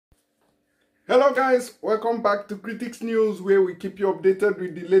Hello guys, welcome back to Critics News, where we keep you updated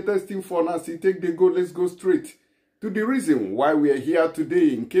with the latest info. And as you take the go, let's go straight to the reason why we are here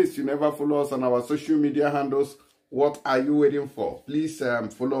today. In case you never follow us on our social media handles, what are you waiting for? Please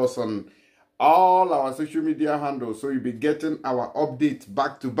follow us on all our social media handles so you'll be getting our update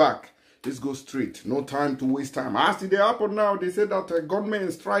back to back. Let's go straight. No time to waste time. As it happen now, they said that a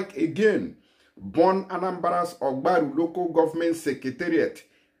gunmen strike again. Bùrn Anambra's Ogbaru local government secretariat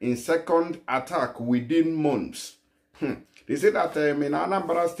in second attack within months. They say that in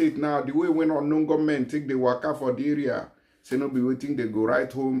Anambra state now, the way when unknown government take the waka for the area, say no be waiting, they go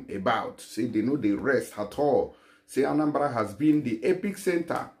right home about. Say they know the rest at all. Say Anambra has been the epic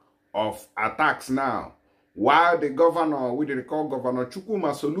center of attacks now. While the governor, we call Governor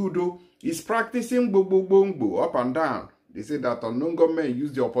Soludo, is practicing bo up and down. They say that unknown government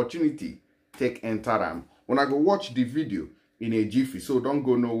use the opportunity, take enter them. When I go watch the video in a jiffy, so don't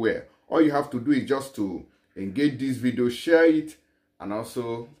go nowhere. All you have to do is just to engage this video, share it, and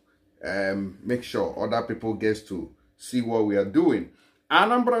also make sure other people get to see what we are doing.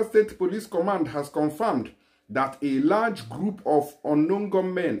 Anambra State Police Command has confirmed that a large group of unknown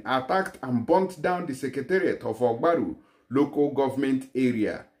gunmen attacked and burnt down the Secretariat of Ogbaru local government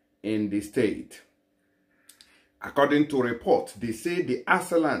area in the state. According to report, they say the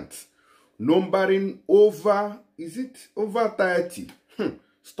assailants, numbering over 30,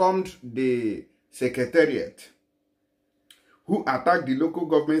 stormed the Secretariat, who attacked the local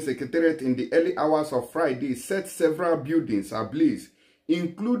government secretariat in the early hours of Friday, set several buildings ablaze,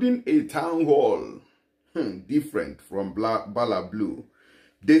 including a town hall, different from Bala Blue,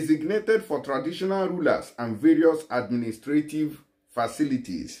 designated for traditional rulers and various administrative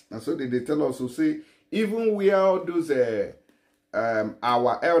facilities. And so they tell us to say, even where all those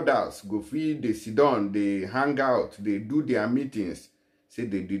our elders go feed, they sit down, they hang out, they do their meetings, say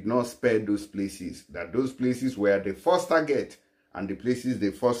they did not spare those places, that those places were the first target and the places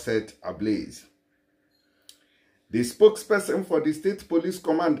they first set ablaze. The spokesperson for the State Police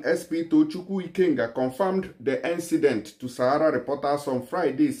Command, SP Tochukwu Ikenga, confirmed the incident to Sahara reporters on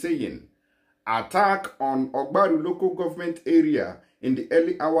Friday, saying, attack on Ogbaru local government area in the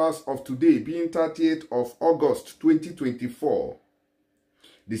early hours of today, being 30th of August 2024.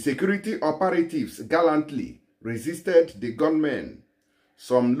 The security operatives gallantly resisted the gunmen.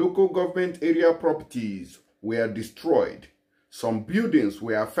 Some local government area properties were destroyed. Some buildings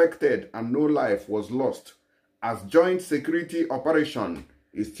were affected and no life was lost, as joint security operation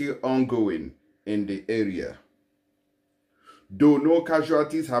is still ongoing in the area. Though no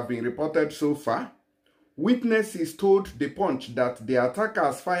casualties have been reported so far, witnesses told The Punch that the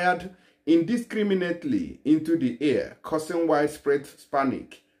attackers fired indiscriminately into the air, causing widespread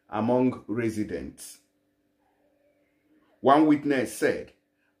panic among residents. One witness said,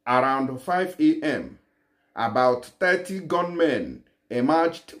 around 5 a.m., about 30 gunmen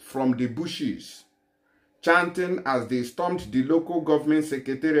emerged from the bushes, chanting as they stormed the local government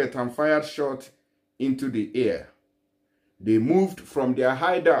secretariat and fired shots into the air. They moved from their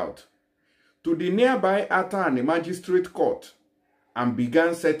hideout to the nearby Atani Magistrate Court and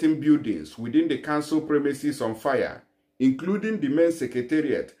began setting buildings within the council premises on fire, including the main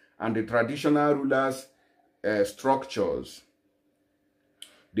secretariat and the traditional rulers' structures.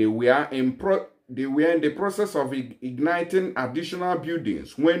 They were in the process of igniting additional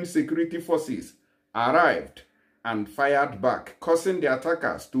buildings when security forces arrived and fired back, causing the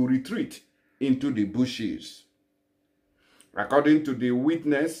attackers to retreat into the bushes. According to the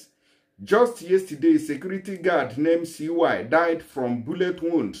witness, just yesterday, a security guard named CY died from bullet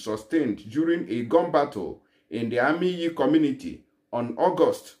wounds sustained during a gun battle in the Amiyi community on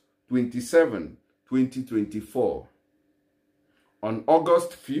August 27, 2024. On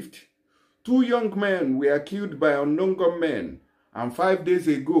August 5th, 2 young men were killed by unknown gunmen, and 5 days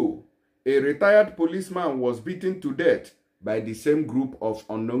ago, a retired policeman was beaten to death by the same group of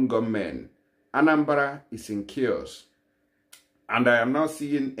unknown gunmen. Anambra is in chaos, and I am not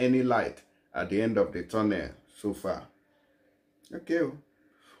seeing any light at the end of the tunnel so far. Okay.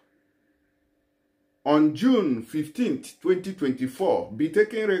 On June 15th, 2024, be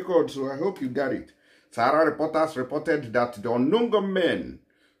taking records, so I hope you got it. Sahara reporters reported that the unknown gunmen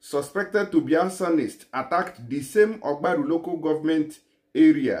suspected to be arsonists attacked the same Ogbaru local government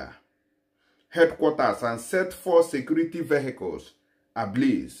area headquarters and set 4 security vehicles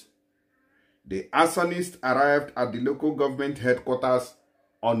ablaze. The arsonists arrived at the local government headquarters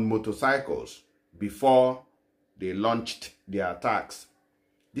on motorcycles before they launched their attacks.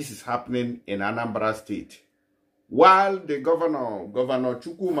 This is happening in Anambra State, while the Governor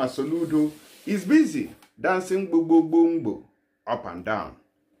Soludo, is busy dancing boo up and down.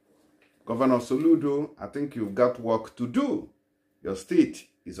 Governor Soludo, I think you've got work to do. Your state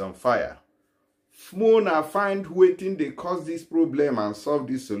is on fire. Mona find waiting they cause this problem and solve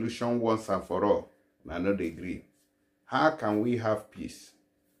this solution once and for all. I know they agree. How can we have peace?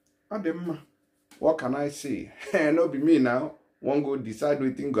 What can I say? No be me now. Won't go decide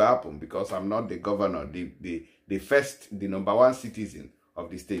what thing go happen because I'm not the governor, the number one citizen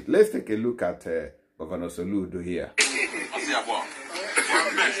of the state. Let's take a look at Governor Soludo here.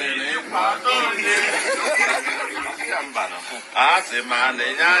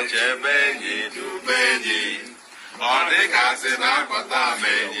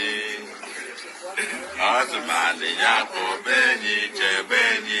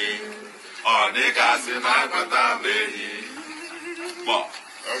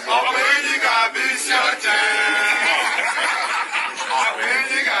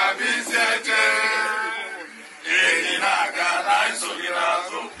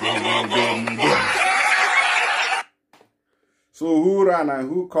 So who ran and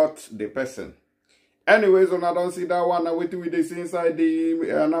who caught the person? Anyways, when I don't see that one, I wait with this inside the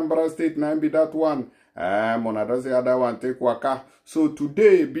Anambra state, now be that one. When I don't see other one, take waka. So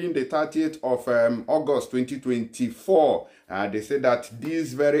today, being the 30th of August 2024, they say that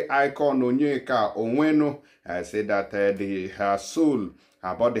this very icon, Onyeka Onwenu, say that her soul,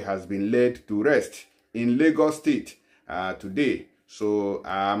 her body has been laid to rest in Lagos State today. So,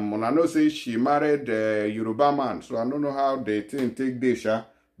 when I know say she married a Yoruba man, so I don't know how the thing take this,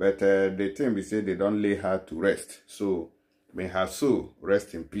 but the thing we say they don't lay her to rest. So, may her soul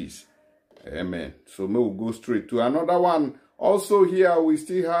rest in peace. Amen. So, may we go straight to another one. Also here, we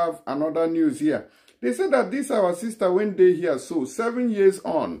still have another news here. They said that this our sister when they here, so 7 years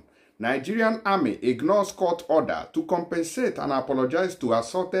on, Nigerian army ignores court order to compensate and apologize to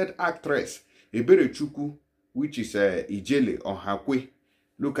assaulted actress Eberechukwu, which is Ijele on Hakwe.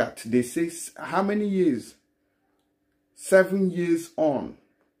 Look at, they say how many years? 7 years on,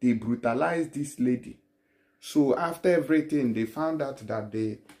 they brutalized this lady. So after everything, they found out that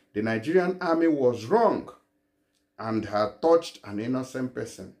the Nigerian army was wrong and had touched an innocent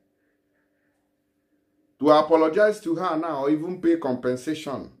person. To apologize to her now or even pay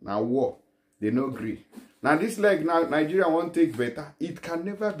compensation, now war, they no agree. Now this leg, now Nigeria won't take better. It can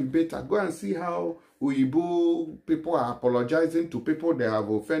never be better. Go and see how Uibo people are apologizing to people they have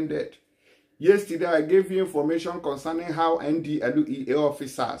offended. Yesterday, I gave you information concerning how NDLEA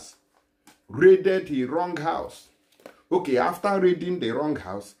officers raided the wrong house. Okay, after raiding the wrong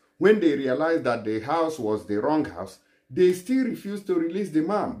house, when they realized that the house was the wrong house, they still refused to release the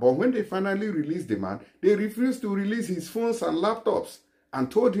man. But when they finally released the man, they refused to release his phones and laptops and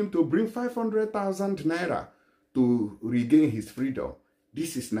told him to bring 500,000 naira to regain his freedom.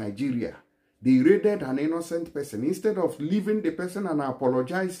 This is Nigeria. They raided an innocent person. Instead of leaving the person and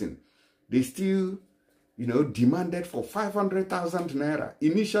apologizing, they still, demanded for 500,000 naira.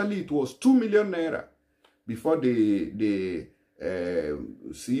 Initially, it was 2 million naira before the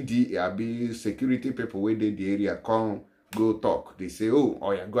CD, security people where they the area come, go talk. They say,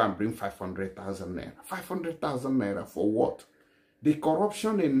 oh yeah, go and bring 500,000 naira. 500,000 naira for what? The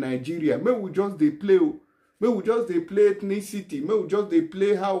corruption in Nigeria. May we just they play ethnicity. May we just they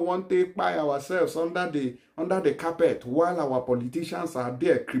play how we want to by ourselves under the carpet while our politicians are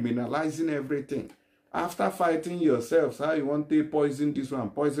there criminalizing everything. After fighting yourselves, how you want to poison this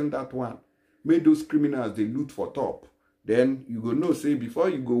one, poison that one. May those criminals they loot for top. Then you go know, say, before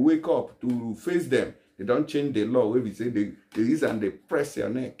you go wake up to face them, they don't change the law where we say they reason they press your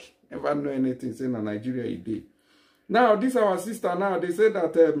neck. Never know anything saying in Nigeria you did. Now, this our sister now, they say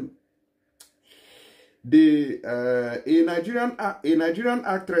that a Nigerian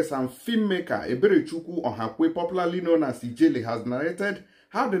actress and filmmaker, Eberechukwu Ohakwe, popularly known as Ijele, has narrated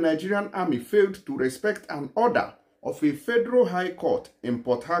how the Nigerian army failed to respect an order of a federal high court in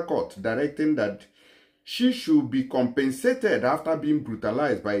Port Harcourt directing that she should be compensated after being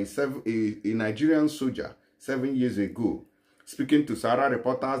brutalized by a Nigerian soldier 7 years ago. Speaking to Sarah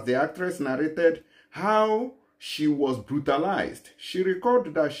reporters, the actress narrated how she was brutalized. She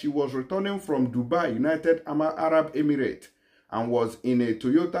recalled that she was returning from Dubai, United Arab Emirates, and was in a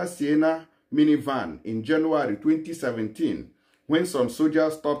Toyota Sienna minivan in January 2017 when some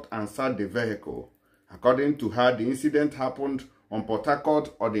soldiers stopped and searched the vehicle. According to her, the incident happened on Port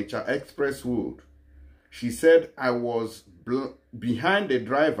Harcourt Onitsha Express Road. She said, I was behind the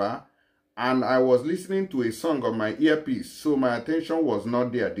driver and I was listening to a song on my earpiece, so my attention was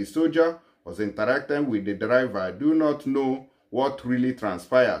not there. The soldier was interacting with the driver. I do not know what really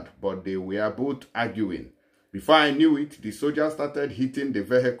transpired, but they were both arguing. Before I knew it, the soldier started hitting the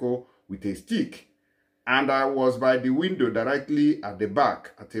vehicle with a stick and I was by the window directly at the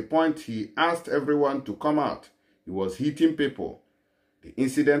back. At a point, he asked everyone to come out. He was hitting people. The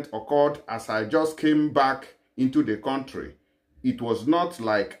incident occurred as I just came back into the country. It was not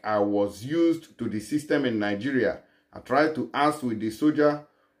like I was used to the system in Nigeria. I tried to ask with the soldier.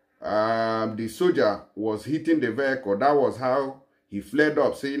 The soldier was hitting the vehicle. That was how he flared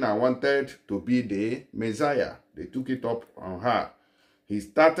up, saying I wanted to be the Messiah. They took it up on her. He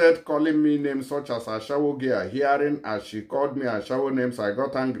started calling me names such as Ashawogia. Hearing as she called me Ashawo names, I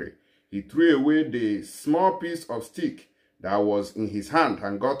got angry. He threw away the small piece of stick that was in his hand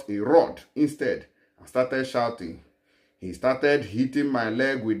and got a rod instead and started shouting. He started hitting my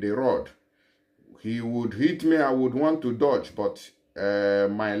leg with the rod. He would hit me, I would want to dodge, but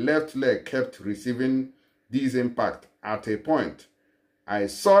my left leg kept receiving this impact. At a point, I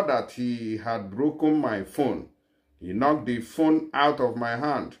saw that he had broken my phone. He knocked the phone out of my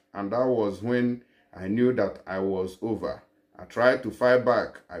hand, and that was when I knew that I was over. I tried to fight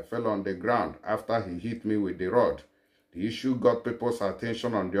back. I fell on the ground after he hit me with the rod. The issue got people's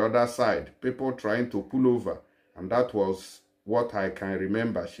attention on the other side, people trying to pull over, and that was what I can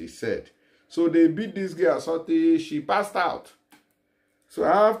remember, she said. So they beat this girl, so she passed out. So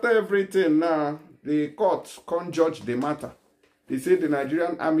after everything now, the court can't judge the matter. They say the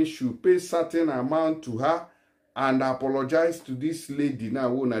Nigerian army should pay certain amount to her and apologize to this lady now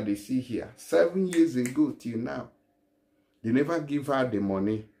who they see here. 7 years ago till now. They never give her the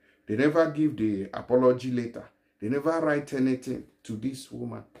money. They never give the apology letter. They never write anything to this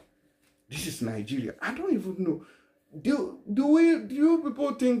woman. This is Nigeria. I don't even know. Do you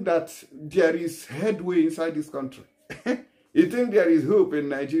people think that there is headway inside this country? You think there is hope in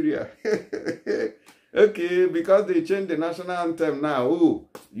Nigeria? Okay, because they changed the national anthem now. Oh,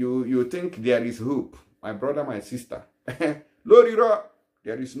 you think there is hope. My brother, my sister. Lorira,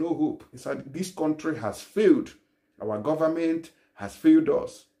 there is no hope. Inside this country has failed. Our government has failed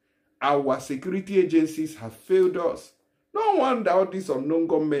us. Our security agencies have failed us. No wonder all these unknown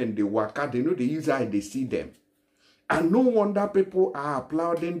government, they work out, they know the use eye, they see them. And no wonder people are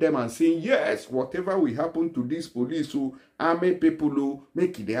applauding them and saying, yes, whatever will happen to this police who army people who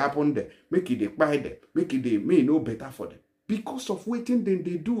make it happen there, make it buy them, make it they may know better for them. Because of waiting then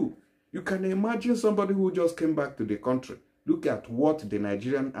they do. You can imagine somebody who just came back to the country. Look at what the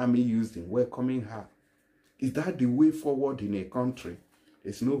Nigerian army used in welcoming her. Is that the way forward in a country?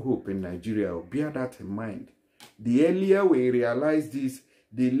 There's no hope in Nigeria. Bear that in mind. The earlier we realize this,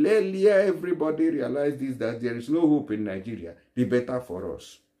 the earlier everybody realizes this, that there is no hope in Nigeria, the better for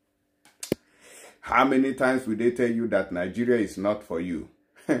us. How many times will they tell you that Nigeria is not for you?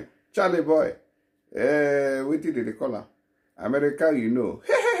 Charlie boy, what did they call her? America, you know.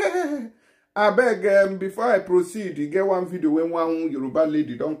 I beg, before I proceed, you get one video when one Yoruba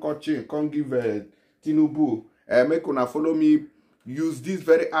lady don't cut chain, can't give Tinubu. Make una follow me. Use this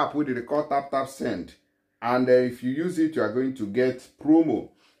very app where they call Tap Send. And if you use it, you are going to get promo.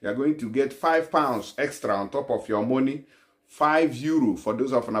 You are going to get £5 extra on top of your money. €5 for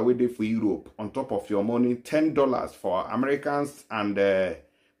those of you waiting for Europe on top of your money. $10 for Americans and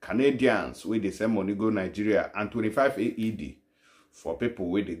Canadians where they send money go Nigeria. And 25 AED for people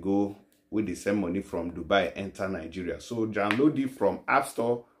where they go with the same money from Dubai enter Nigeria. So download it from App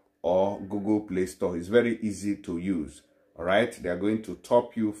Store or Google Play Store. It's very easy to use. All right, they are going to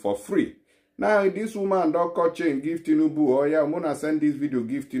top you for free. Now, this woman don't cut chain, give Tinubu. Oh yeah, I'm gonna send this video,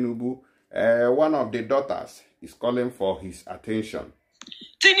 give Tinubu. One of the daughters is calling for his attention.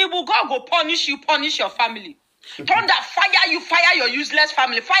 Tinubu, God go punish you, punish your family. Thunder, fire you, fire your useless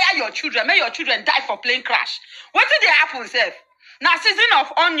family, fire your children. May your children die for plane crash. What did they happen, Seth? Now, season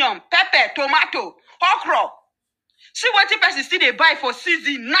of onion, pepper, tomato, okra. See what the person still they buy for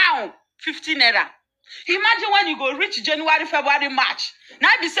season now, 15 naira. Imagine when you go reach January, February, March.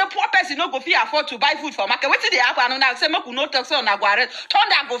 Now be say poor person no go fit afford to buy food for market. What did they happen? Now say make we no talk so on go arrest.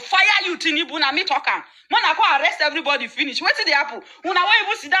 Thunder go fire you, Tinubu. Na me talk am. Mona go arrest everybody. Finish. What did they happen? Una won't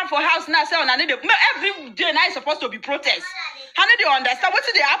even sit down for house now. Say on need every day now is supposed to be protest. How do they understand? What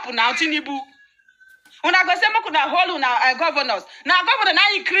did they happen now, Tinubu? Una go say make una hold una governors. Now governor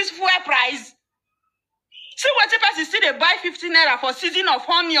now increase fuel price. See what the person still they buy 15 naira for season of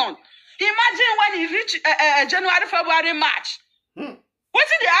onion. Imagine when he reach January, February, March. What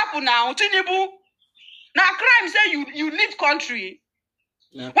did they happen now, Tinubu? Now crime say you leave country.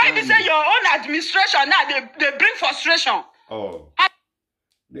 Why they say your own administration now they bring frustration? Oh,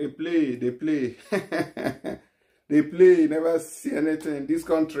 they play. They play. Never see anything in this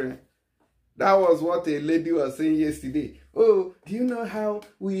country. That was what a lady was saying yesterday. Oh, do you know how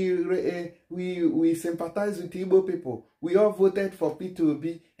we sympathize with Igbo people? We all voted for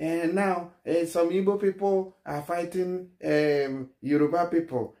P2B, and now some Igbo people are fighting Yoruba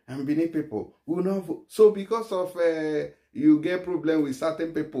people and Benin people who not vote. So because of you get problem with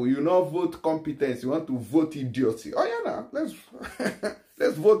certain people, you not vote competence, you want to vote idiocy. Oh yeah, now let's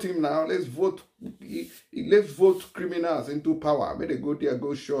let's vote him now. Let's vote criminals into power. May they go there,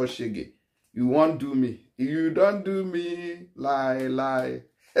 go show shege. You won't do me. If you don't do me, lie.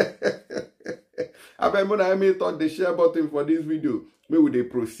 I may thought the share button for this video. May we they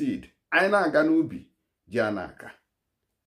proceed. Aina ganubi, Janaka.